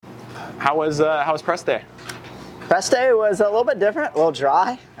How was press day? Press day was a little bit different, a little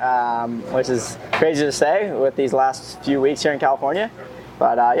dry, which is crazy to say with these last few weeks here in California.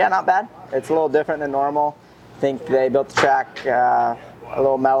 But yeah, not bad. It's a little different than normal. I think they built the track a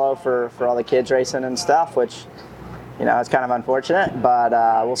little mellow for all the kids racing and stuff, which, you know, it's kind of unfortunate. But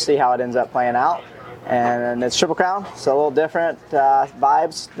we'll see how it ends up playing out. And it's Triple Crown, so a little different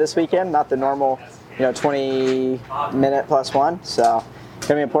vibes this weekend, not the normal, 20-minute plus one. So it's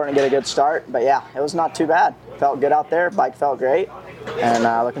going to be important to get a good start. But yeah, it was not too bad. Felt good out there. Bike felt great, and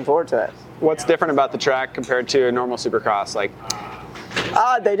looking forward to it. What's different about the track compared to a normal Supercross?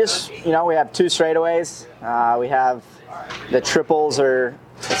 They just, we have two straightaways. We have the triples,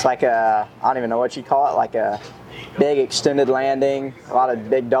 it's like I don't even know what you call it, like a big extended landing, a lot of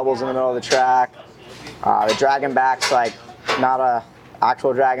big doubles in the middle of the track. The dragon back's like not a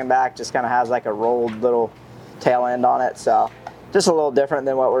actual dragon back, just kind of has like a rolled little tail end on it. So just a little different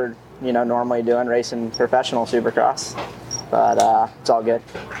than what we're normally doing racing professional Supercross, but it's all good.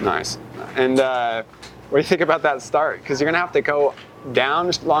 Nice. And what do you think about that start? Because you're gonna have to go down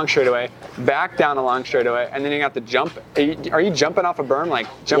a long straightaway, back down a long straightaway, and then you have to jump. Are you jumping off a berm,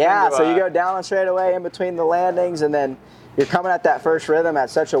 Yeah, so you go down a straightaway in between the landings, and then you're coming at that first rhythm at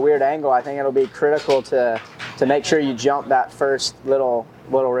such a weird angle. I think it'll be critical to make sure you jump that first little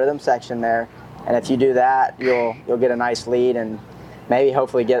rhythm section there. And if you do that, you'll get a nice lead and maybe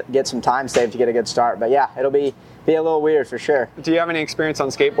hopefully get some time saved to get a good start. But yeah, it'll be a little weird for sure. Do you have any experience on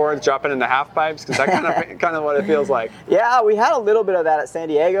skateboards dropping into half pipes? Because that kind of what it feels like. Yeah, we had a little bit of that at San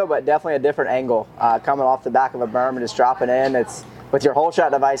Diego, but definitely a different angle. Coming off the back of a berm and just dropping in, it's with your whole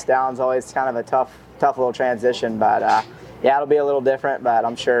shot device down is always kind of a tough little transition. But yeah, it'll be a little different, but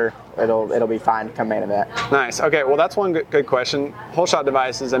I'm sure it'll be fine come main event. Nice. Okay, well that's one good question. Whole shot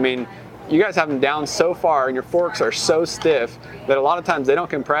devices. I mean, you guys have them down so far and your forks are so stiff that a lot of times they don't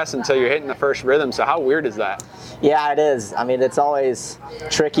compress until you're hitting the first rhythm. So how weird is that? Yeah, it is. I mean, it's always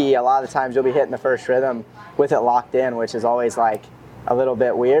tricky. A lot of the times you'll be hitting the first rhythm with it locked in, which is always like a little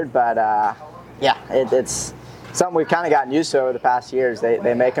bit weird. But yeah, it's something we've kind of gotten used to over the past years.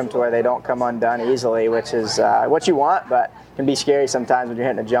 They make them to where they don't come undone easily, which is what you want, but can be scary sometimes when you're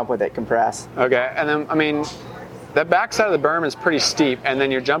hitting a jump with it compressed. Okay, and then, I mean, that back side of the berm is pretty steep, and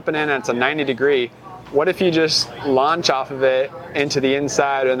then you're jumping in and it's a 90-degree. What if you just launch off of it into the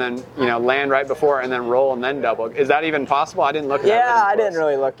inside and then, land right before and then roll and then double? Is that even possible? I didn't look at that. Yeah, I didn't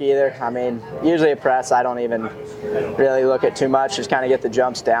really look either. I mean, usually a press, I don't even really look at too much. Just kind of get the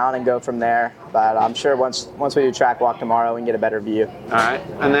jumps down and go from there. But I'm sure once we do track walk tomorrow, we can get a better view. All right.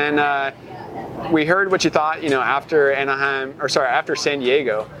 And then we heard what you thought, after San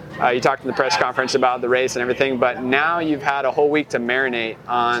Diego. You talked in the press conference about the race and everything, but now you've had a whole week to marinate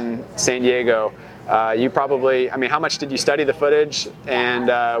on San Diego. You probably, how much did you study the footage, and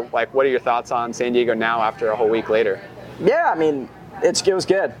what are your thoughts on San Diego now after a whole week later? Yeah, I mean, it was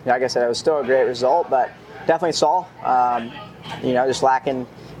good. Like I said, it was still a great result, but definitely saw, just lacking.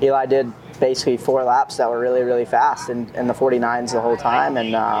 Eli did basically 4 laps that were really, really fast in the 49s the whole time,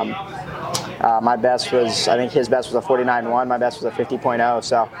 and my best was, I think his best was a 49.1, my best was a 50.0,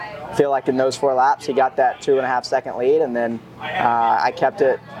 so I feel like in those 4 laps he got that 2.5 second lead, and then I kept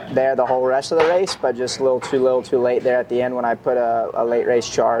it there the whole rest of the race, but just a little too late there at the end when I put a late race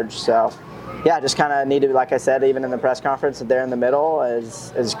charge. So yeah, just kind of needed, like I said, even in the press conference, that there in the middle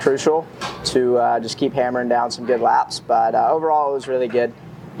is crucial to just keep hammering down some good laps. But overall it was really good,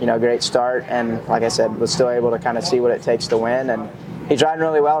 great start, and like I said, was still able to kind of see what it takes to win, and he's riding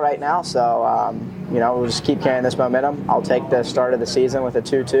really well right now, so we'll just keep carrying this momentum. I'll take the start of the season with a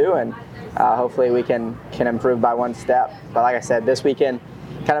 2-2, and hopefully we can improve by one step. But like I said, this weekend,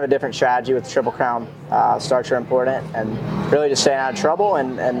 kind of a different strategy with the Triple Crown. Starts are important, and really just staying out of trouble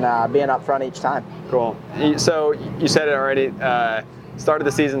and being up front each time. Cool. So you said it already, start of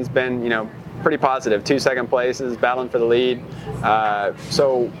the season's been, pretty positive. 2 second places, battling for the lead.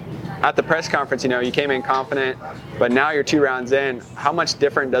 So at the press conference, you came in confident, but now you're 2 rounds in. How much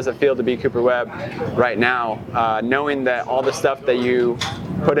different does it feel to be Cooper Webb right now, knowing that all the stuff that you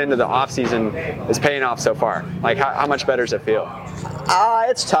put into the off season is paying off so far? How much better does it feel?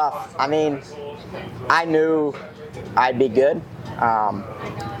 It's tough. I mean, I knew I'd be good.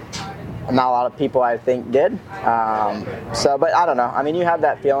 Not a lot of people, I think, did. But I don't know. I mean, you have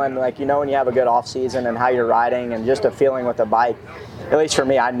that feeling, when you have a good off season and how you're riding, and just a feeling with the bike. At least for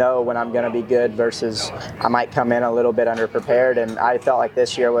me, I know when I'm going to be good versus I might come in a little bit underprepared. And I felt like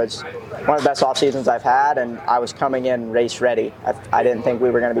this year was one of the best off seasons I've had, and I was coming in race ready. I didn't think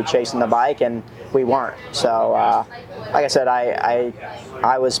we were going to be chasing the bike, and we weren't. So, like I said,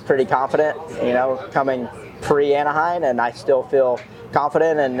 I was pretty confident, coming pre-Anaheim, and I still feel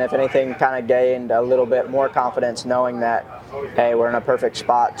confident, and if anything, kind of gained a little bit more confidence knowing that, hey, we're in a perfect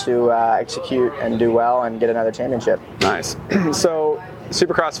spot to execute and do well and get another championship. Nice. So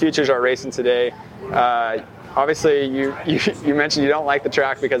Supercross Futures are racing today. Obviously, you mentioned you don't like the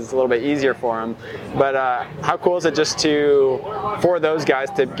track because it's a little bit easier for them, but how cool is it just for those guys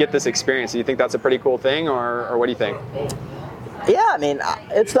to get this experience? Do you think that's a pretty cool thing, or what do you think? Yeah, I mean,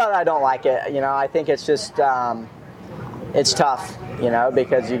 it's not that I don't like it. I think it's just it's tough,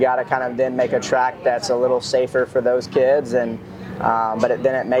 because you got to kind of then make a track that's a little safer for those kids, and but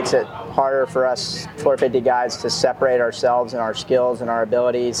then it makes it harder for us 450 guys to separate ourselves and our skills and our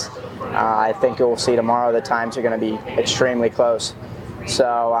abilities. I think you'll see tomorrow the times are going to be extremely close.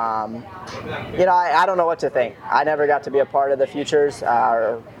 So, I don't know what to think. I never got to be a part of the Futures.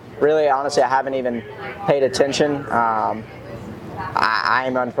 Really, honestly, I haven't even paid attention.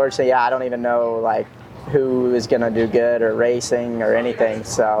 I'm unfortunately, I don't even know who is going to do good or racing or anything.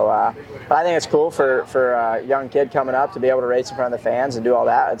 So, but I think it's cool for a young kid coming up to be able to race in front of the fans and do all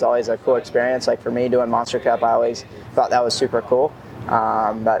that. It's always a cool experience. Like for me doing Monster Cup, I always thought that was super cool.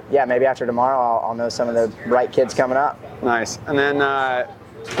 But yeah, maybe after tomorrow I'll know some of the right kids coming up. Nice. And then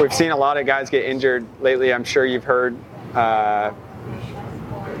we've seen a lot of guys get injured lately. I'm sure you've heard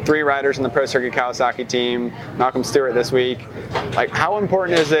 3 riders in the Pro Circuit Kawasaki team, Malcolm Stewart this week. How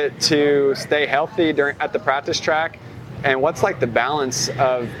important is it to stay healthy at the practice track? And what's the balance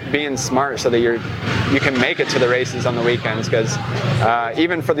of being smart so that you can make it to the races on the weekends? Because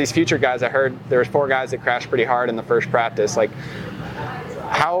even for these future guys, I heard there's 4 guys that crashed pretty hard in the first practice.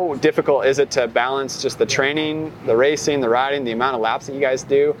 How difficult is it to balance just the training, the racing, the riding, the amount of laps that you guys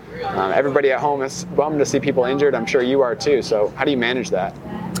do? Everybody at home is bummed to see people injured. I'm sure you are too. So how do you manage that?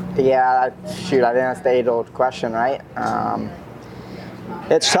 Yeah, shoot, I think that's the age-old question, right?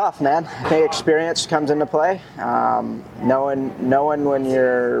 It's tough, man. I think experience comes into play. Knowing when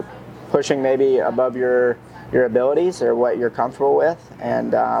you're pushing maybe above your abilities or what you're comfortable with,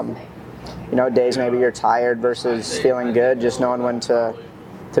 and days maybe you're tired versus feeling good. Just knowing when to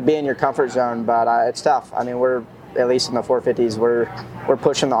be in your comfort zone, but it's tough. I mean, we're at least in the 450s, we're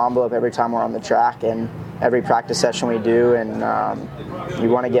pushing the envelope every time we're on the track, and every practice session we do, and you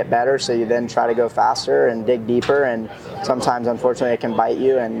want to get better, so you then try to go faster and dig deeper, and sometimes unfortunately it can bite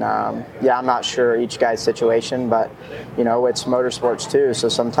you, and I'm not sure each guy's situation, but it's motorsports too, so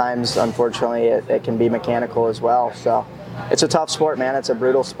sometimes unfortunately it can be mechanical as well. So it's a tough sport, man. It's a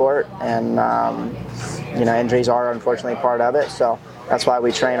brutal sport, and injuries are unfortunately part of it, so that's why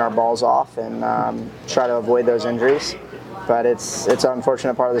we train our balls off and try to avoid those injuries. But it's an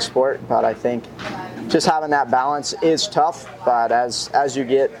unfortunate part of the sport. But I think just having that balance is tough. But as you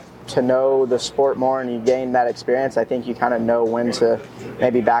get to know the sport more and you gain that experience, I think you kind of know when to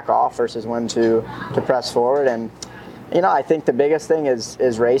maybe back off versus when to press forward. And I think the biggest thing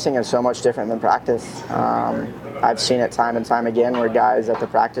is racing is so much different than practice. I've seen it time and time again where guys at the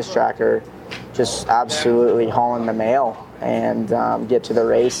practice track are just absolutely hauling the mail and get to the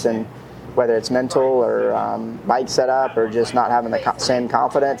race, and whether it's mental or bike setup or just not having the same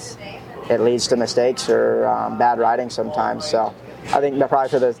confidence, it leads to mistakes or bad riding sometimes. So I think that probably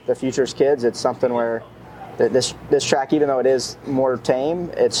for the Futures kids, it's something where this track, even though it is more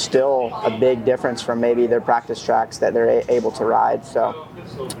tame, it's still a big difference from maybe their practice tracks that they're able to ride. So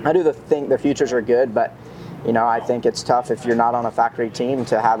I do think the Futures are good, but I think it's tough if you're not on a factory team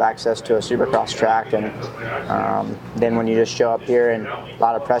to have access to a Supercross track, and then when you just show up here and a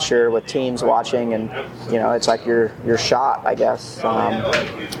lot of pressure with teams watching, and it's like you're shot, I guess.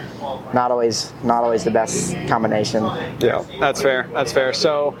 Not always the best combination. Yeah, that's fair.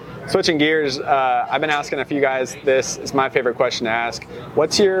 So switching gears, I've been asking a few guys, this is my favorite question to ask.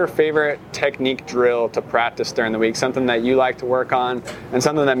 What's your favorite technique drill to practice during the week? Something that you like to work on, and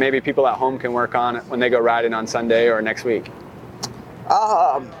something that maybe people at home can work on when they go riding on Sunday or next week?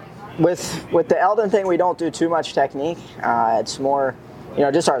 With the Eldon thing, we don't do too much technique. It's more,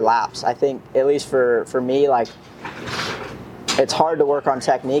 just our laps. I think, at least for me, it's hard to work on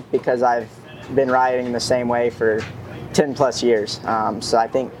technique because I've been riding the same way for 10 plus years. So I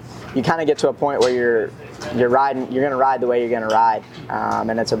think you kind of get to a point where you're going to ride the way you're going to ride,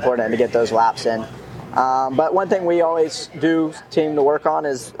 and it's important to get those laps in. But one thing we always do team to work on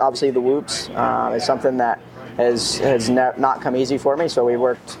is obviously the whoops. It's something that has not come easy for me, so we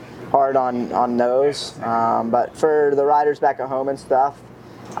worked hard on those. But for the riders back at home and stuff,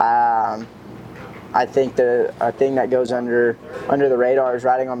 I think a thing that goes under the radar is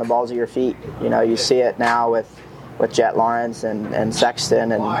riding on the balls of your feet. You see it now with Jet Lawrence and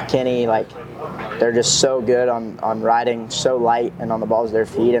Sexton and Kenny. Like, they're just so good on riding so light and on the balls of their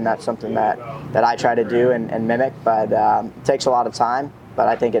feet, and that's something that I try to do and mimic. But it takes a lot of time, but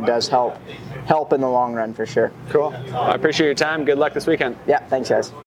I think it does help in the long run for sure. Cool. I appreciate your time. Good luck this weekend. Yeah, thanks guys.